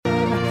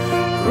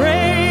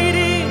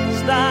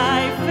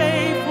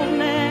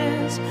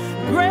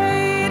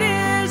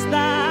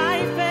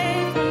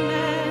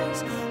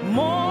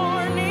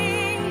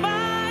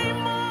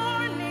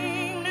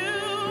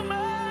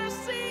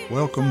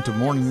Welcome to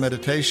Morning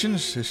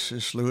Meditations. This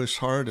is Lewis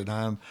Hart, and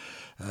I'm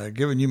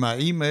giving you my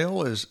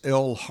email is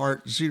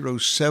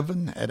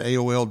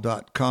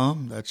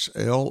lhart07@aol.com. That's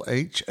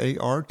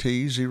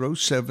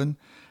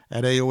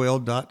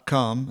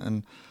LHART07@aol.com.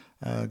 And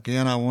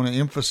again, I want to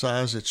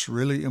emphasize it's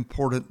really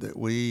important that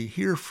we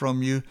hear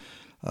from you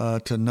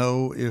to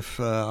know if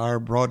our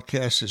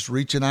broadcast is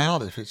reaching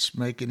out, if it's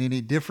making any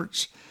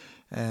difference.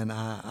 And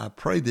I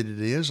pray that it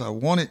is. I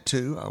want it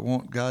to. I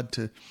want God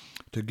to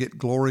get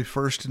glory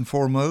first and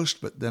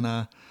foremost, but then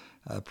I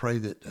pray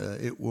that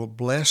it will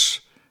bless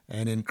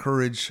and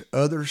encourage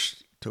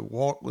others to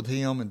walk with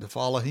Him and to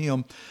follow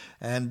Him.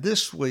 And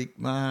this week,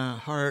 my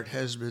heart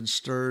has been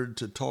stirred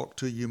to talk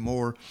to you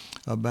more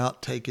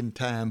about taking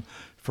time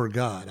for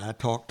God. I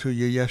talked to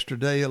you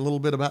yesterday a little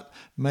bit about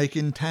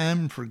making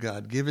time for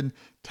God, giving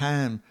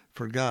time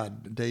for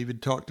God.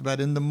 David talked about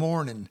in the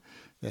morning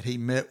that he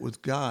met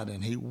with God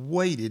and he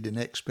waited in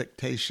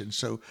expectation.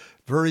 So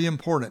very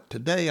important.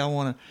 Today I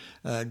want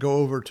to go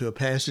over to a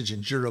passage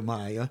in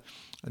Jeremiah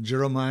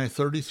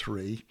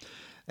 33,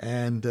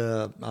 and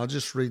I'll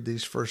just read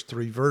these first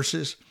three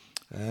verses,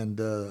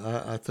 and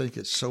I think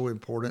it's so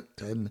important.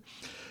 And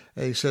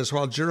he says,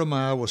 while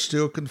Jeremiah was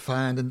still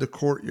confined in the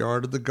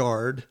courtyard of the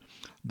guard,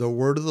 the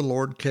word of the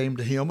Lord came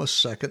to him a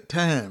second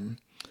time.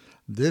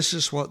 This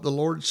is what the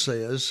Lord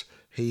says,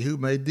 He who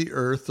made the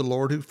earth, the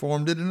Lord who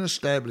formed it and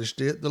established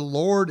it, the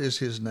Lord is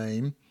His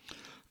name.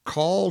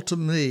 Call to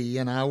me,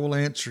 and I will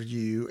answer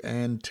you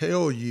and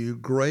tell you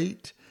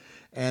great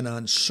and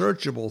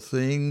unsearchable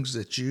things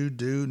that you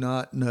do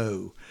not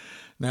know.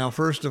 Now,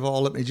 first of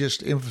all, let me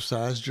just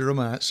emphasize,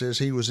 Jeremiah says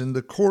he was in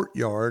the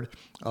courtyard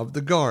of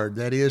the guard.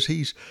 That is,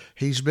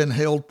 he's been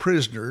held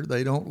prisoner.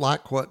 They don't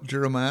like what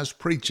Jeremiah's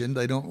preaching.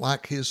 They don't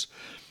like his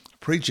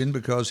preaching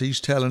because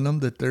he's telling them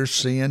that their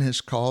sin has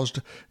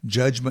caused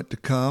judgment to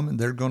come and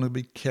they're going to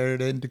be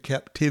carried into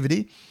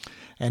captivity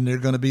and they're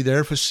going to be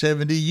there for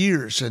 70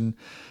 years. And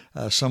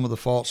some of the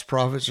false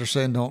prophets are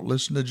saying, don't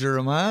listen to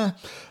Jeremiah.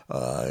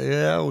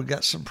 We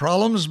got some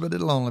problems, but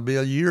it'll only be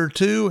a year or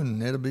two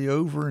and it'll be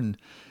over.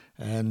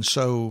 And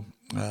so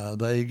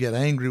they get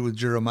angry with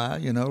Jeremiah.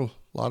 You know,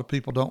 a lot of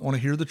people don't want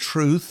to hear the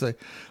truth. They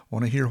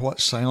want to hear what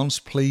sounds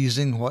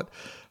pleasing, what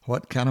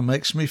kind of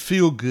makes me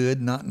feel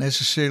good, not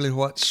necessarily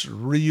what's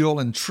real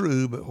and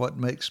true, but what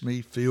makes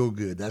me feel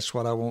good. That's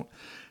what I want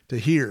to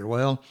hear.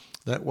 Well,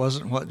 that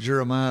wasn't what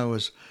Jeremiah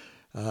was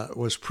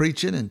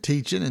preaching and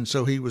teaching, and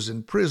so he was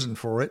in prison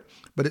for it.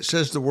 But it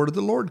says the word of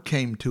the Lord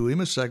came to him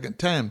a second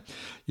time.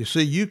 You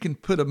see, you can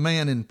put a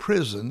man in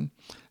prison,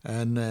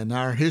 and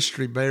our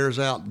history bears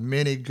out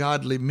many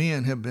godly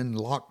men have been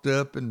locked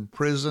up and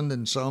imprisoned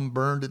and some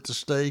burned at the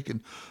stake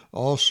and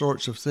all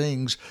sorts of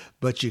things,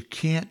 but you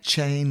can't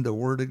chain the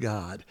Word of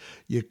God.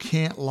 You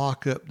can't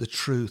lock up the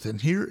truth.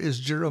 And here is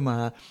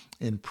Jeremiah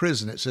in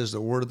prison. It says the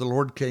word of the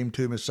Lord came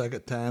to him a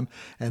second time,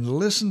 and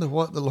listen to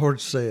what the Lord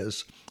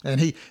says.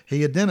 And he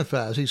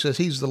identifies, he says,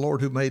 He's the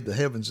Lord who made the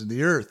heavens and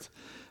the earth.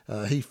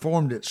 He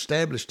formed it,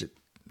 established it.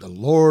 The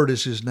Lord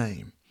is His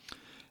name.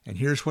 And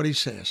here's what He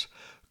says.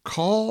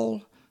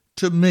 Call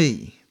to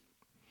me,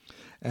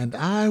 and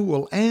I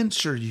will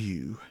answer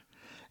you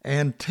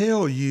and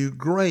tell you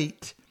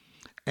great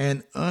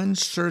and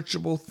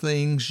unsearchable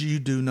things you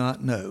do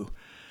not know.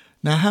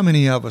 Now, how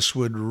many of us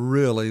would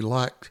really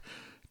like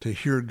to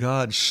hear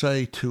God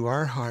say to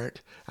our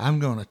heart, I'm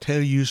going to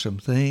tell you some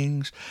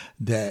things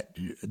that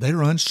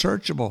they're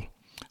unsearchable.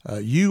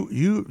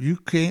 You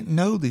can't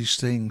know these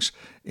things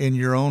in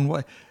your own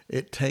way.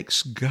 It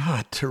takes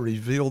God to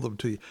reveal them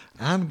to you.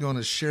 I'm going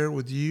to share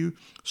with you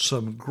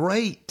some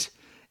great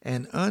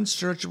and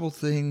unsearchable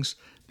things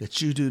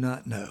that you do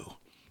not know.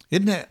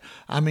 Isn't that?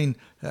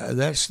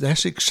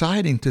 That's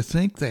exciting to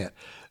think that.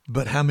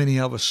 But how many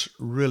of us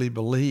really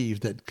believe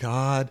that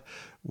God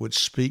would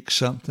speak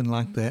something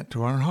like that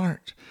to our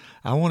heart?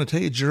 I want to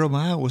tell you,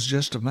 Jeremiah was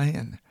just a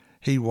man.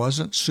 He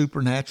wasn't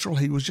supernatural.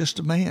 He was just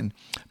a man.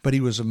 But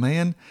he was a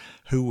man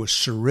who was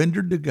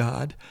surrendered to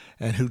God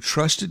and who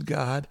trusted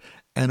God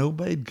and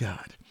obeyed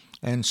God.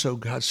 And so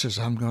God says,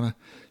 I'm going to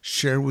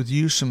share with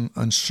you some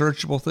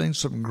unsearchable things,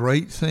 some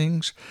great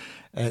things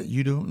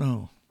you don't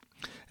know.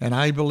 And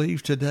I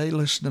believe today,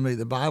 listen to me,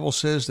 the Bible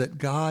says that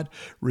God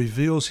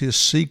reveals His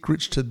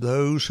secrets to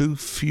those who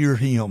fear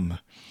Him.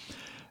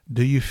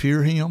 Do you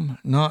fear Him?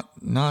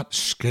 Not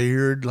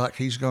scared like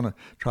He's going to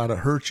try to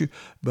hurt you,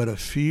 but a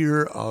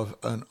fear of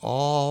an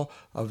awe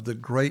of the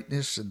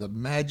greatness and the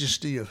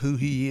majesty of who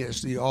He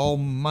is, the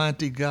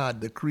Almighty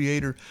God, the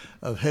Creator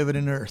of heaven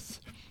and earth,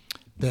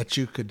 that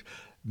you could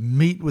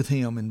meet with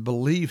Him and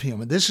believe Him.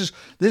 And this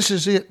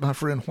is it, my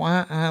friend,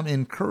 why I'm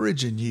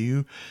encouraging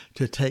you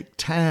to take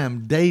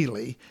time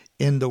daily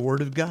in the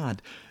Word of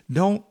God.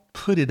 Don't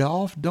put it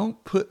off.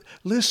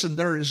 Listen,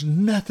 there is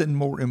nothing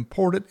more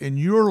important in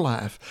your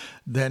life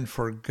than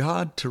for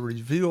God to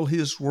reveal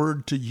His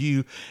Word to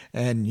you,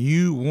 and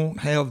you won't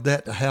have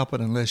that to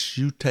happen unless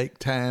you take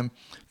time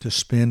to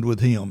spend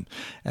with Him.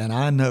 And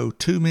I know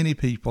too many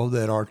people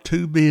that are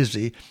too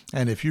busy,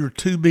 and if you're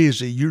too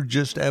busy, you're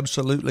just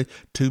absolutely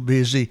too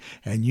busy,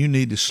 and you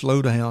need to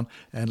slow down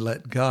and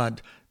let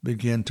God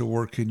begin to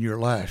work in your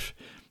life,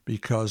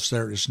 because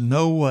there is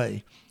no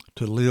way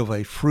to live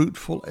a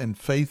fruitful and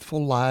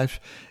faithful life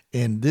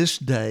in this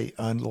day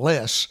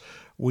unless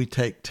we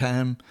take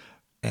time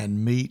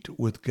and meet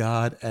with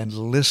God and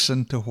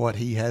listen to what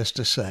He has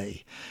to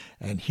say.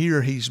 And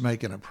here He's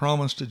making a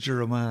promise to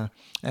Jeremiah,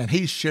 and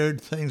He shared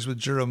things with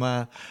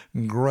Jeremiah,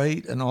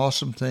 great and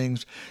awesome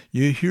things.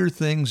 You hear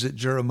things that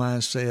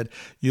Jeremiah said.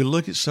 You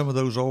look at some of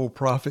those old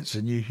prophets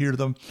and you hear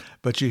them,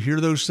 but you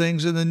hear those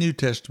things in the New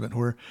Testament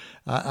where,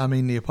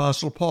 the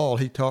Apostle Paul,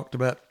 he talked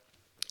about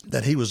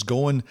that he was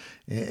going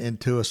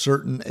into a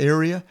certain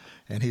area,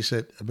 and he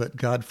said, but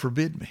God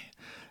forbid me.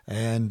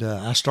 And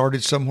I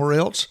started somewhere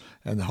else,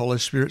 and the Holy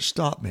Spirit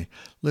stopped me.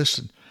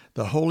 Listen,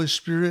 the Holy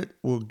Spirit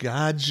will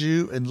guide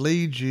you and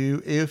lead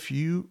you if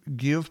you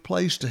give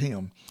place to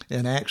Him.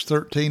 In Acts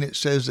 13, it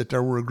says that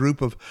there were a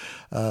group of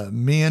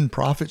men,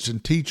 prophets,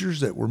 and teachers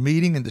that were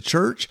meeting in the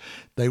church.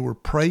 They were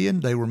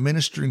praying, they were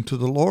ministering to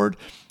the Lord,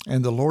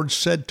 and the Lord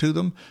said to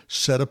them,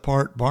 set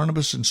apart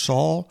Barnabas and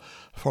Saul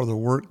for the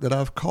work that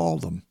I've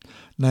called them.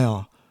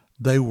 Now,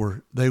 they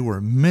were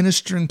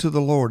ministering to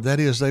the Lord. That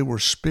is, they were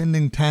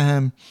spending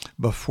time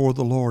before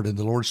the Lord, and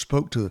the Lord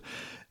spoke to them.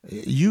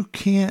 You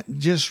can't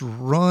just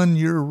run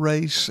your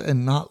race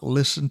and not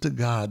listen to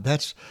God.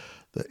 That's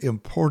the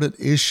important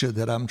issue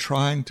that I'm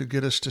trying to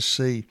get us to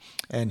see.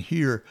 And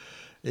here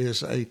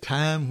is a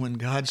time when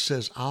God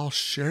says, I'll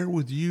share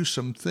with you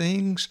some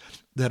things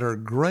that are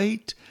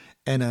great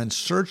and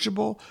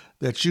unsearchable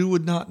that you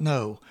would not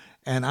know.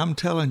 And I'm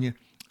telling you,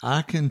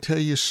 I can tell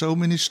you so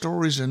many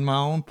stories in my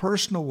own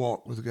personal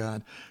walk with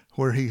God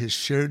where He has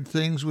shared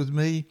things with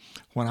me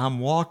when I'm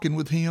walking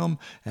with Him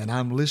and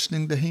I'm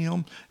listening to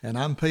Him and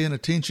I'm paying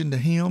attention to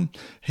Him.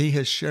 He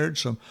has shared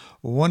some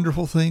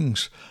wonderful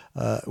things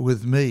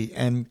with me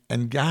and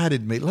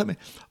guided me.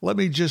 Let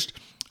me just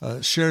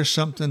share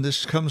something.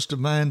 This comes to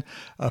mind.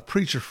 A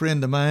preacher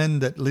friend of mine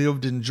that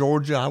lived in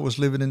Georgia. I was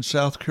living in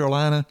South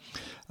Carolina.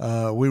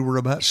 We were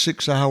about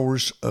 6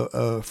 hours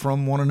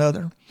from one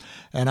another.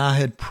 And I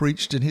had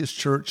preached in his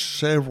church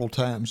several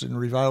times in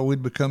revival.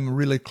 We'd become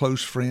really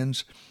close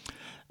friends.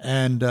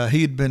 And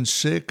he had been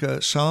sick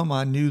some,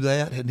 I knew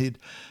that, and he'd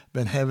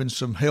been having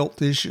some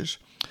health issues.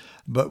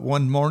 But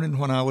one morning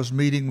when I was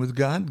meeting with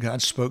God,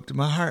 God spoke to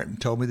my heart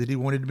and told me that He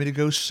wanted me to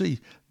go see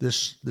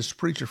this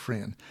preacher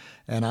friend.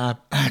 And I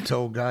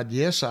told God,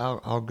 yes,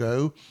 I'll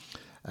go.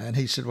 And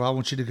He said, well, I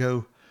want you to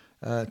go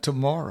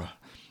tomorrow.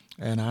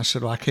 And I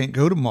said, well, I can't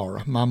go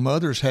tomorrow. My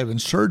mother's having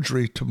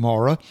surgery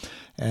tomorrow,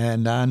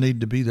 and I need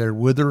to be there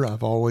with her.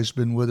 I've always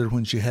been with her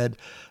when she had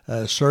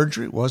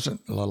surgery. It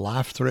wasn't a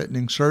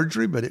life-threatening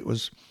surgery, but it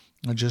was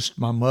just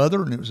my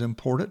mother, and it was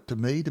important to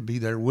me to be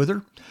there with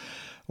her.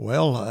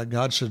 Well,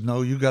 God said,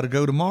 no, you got to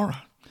go tomorrow.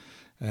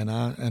 And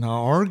I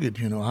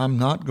argued, I'm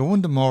not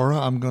going tomorrow.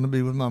 I'm going to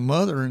be with my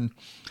mother. And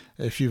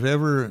if you've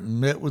ever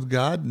met with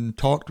God and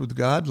talked with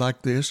God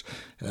like this,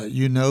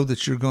 you know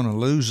that you're going to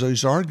lose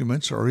these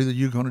arguments, or either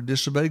you're going to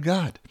disobey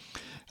God.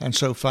 And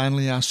so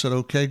finally I said,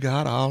 okay,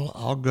 God,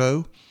 I'll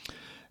go.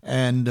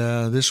 And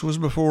this was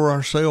before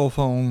our cell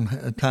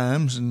phone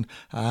times, and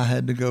I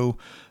had to go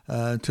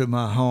to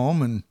my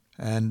home,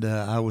 and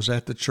I was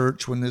at the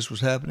church when this was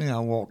happening. I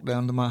walked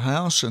down to my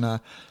house, and I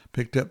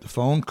picked up the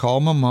phone,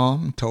 called my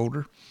mom, and told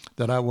her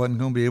that I wasn't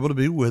going to be able to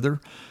be with her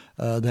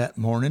that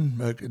morning,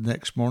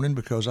 next morning,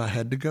 because I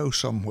had to go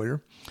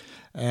somewhere.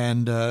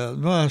 And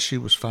well, she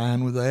was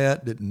fine with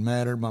that. Didn't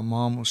matter. My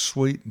mom was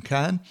sweet and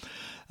kind.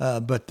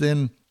 But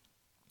then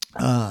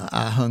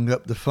I hung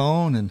up the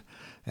phone,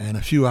 and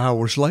a few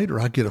hours later,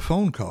 I get a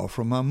phone call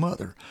from my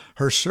mother.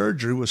 Her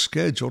surgery was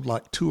scheduled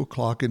like 2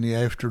 o'clock in the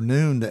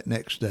afternoon that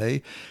next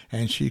day,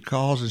 and she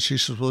calls and she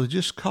says, well, they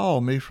just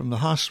called me from the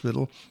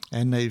hospital,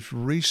 and they've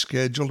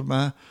rescheduled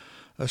my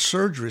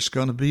surgery. It's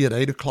going to be at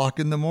 8 o'clock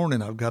in the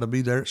morning. I've got to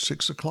be there at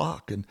 6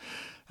 o'clock. And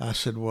I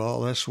said,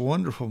 well, that's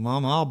wonderful,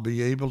 Mom. I'll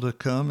be able to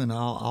come, and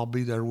I'll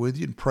be there with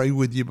you and pray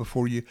with you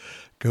before you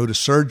go to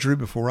surgery,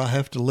 before I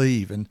have to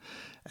leave. And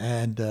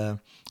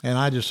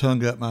I just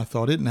hung up, and I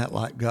thought, isn't that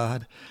like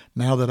God?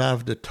 Now that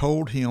I've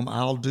told Him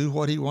I'll do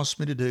what He wants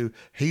me to do,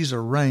 He's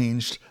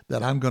arranged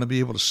that I'm going to be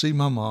able to see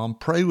my mom,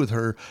 pray with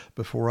her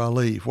before I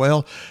leave.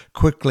 Well,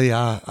 quickly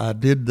I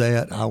did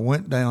that. I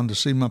went down to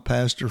see my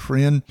pastor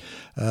friend.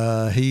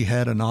 He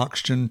had an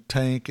oxygen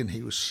tank, and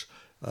he was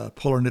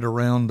pulling it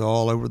around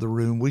all over the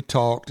room. We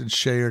talked and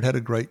shared, had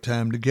a great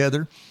time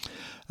together.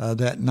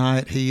 That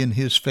night, he and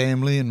his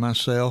family and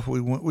myself,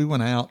 we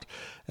went out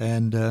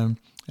and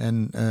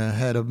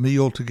had a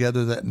meal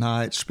together that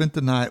night, spent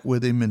the night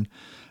with him, and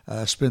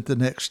spent the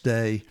next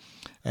day.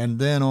 And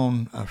then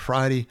on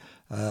Friday,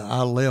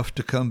 I left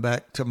to come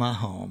back to my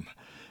home.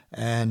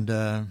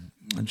 and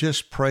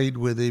just prayed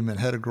with him and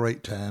had a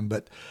great time.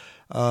 But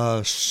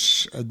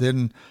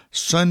then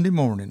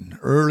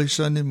early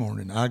Sunday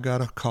morning, I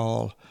got a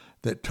call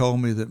that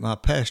told me that my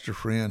pastor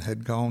friend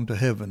had gone to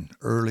heaven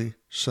early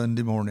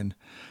Sunday morning.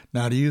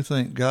 Now, do you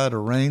think God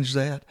arranged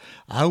that?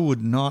 I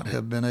would not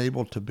have been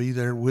able to be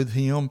there with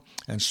him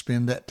and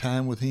spend that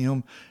time with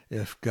him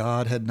if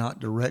God had not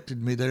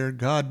directed me there.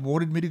 God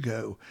wanted me to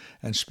go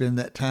and spend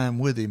that time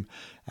with him.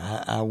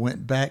 I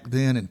went back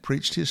then and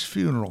preached his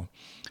funeral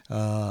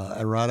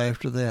right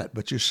after that.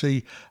 But you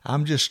see,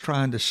 I'm just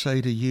trying to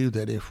say to you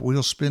that if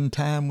we'll spend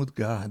time with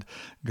God,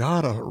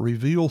 God will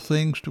reveal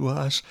things to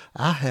us.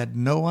 I had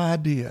no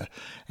idea,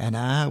 and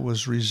I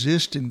was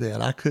resisting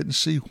that. I couldn't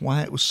see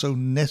why it was so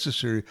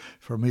necessary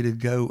for me to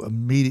go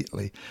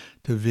immediately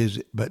to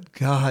visit. But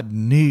God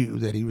knew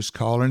that he was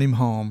calling him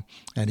home,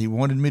 and he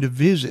wanted me to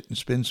visit and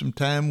spend some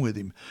time with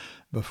him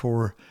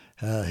before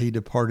he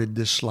departed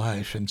this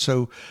life. And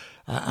so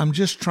I'm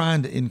just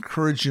trying to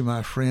encourage you,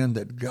 my friend,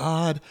 that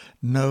God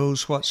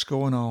knows what's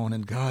going on,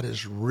 and God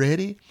is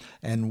ready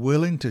and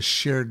willing to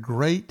share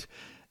great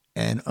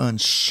and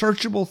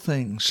unsearchable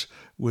things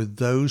with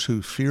those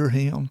who fear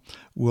him,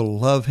 will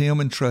love him,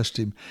 and trust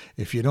him.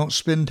 If you don't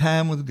spend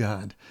time with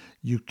God,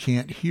 you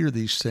can't hear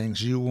these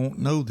things. You won't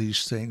know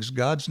these things.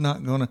 God's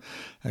not gonna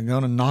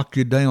knock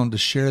you down to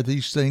share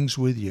these things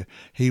with you.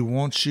 He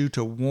wants you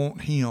to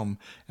want him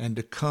and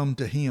to come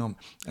to him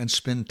and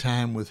spend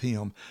time with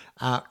him.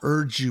 I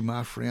urge you,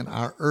 my friend,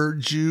 I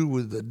urge you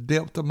with the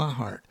depth of my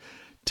heart,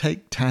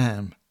 take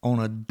time on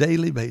a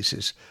daily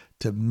basis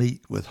to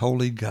meet with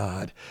holy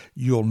God.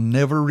 You'll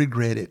never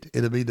regret it.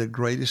 It'll be the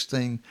greatest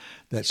thing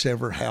that's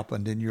ever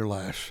happened in your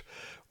life.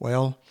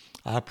 Well,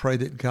 I pray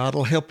that God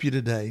will help you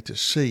today to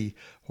see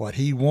what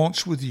he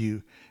wants with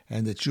you,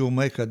 and that you'll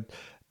make a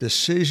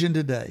decision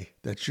today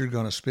that you're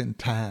going to spend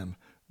time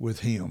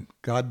with him.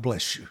 God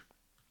bless you.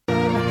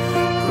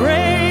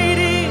 Great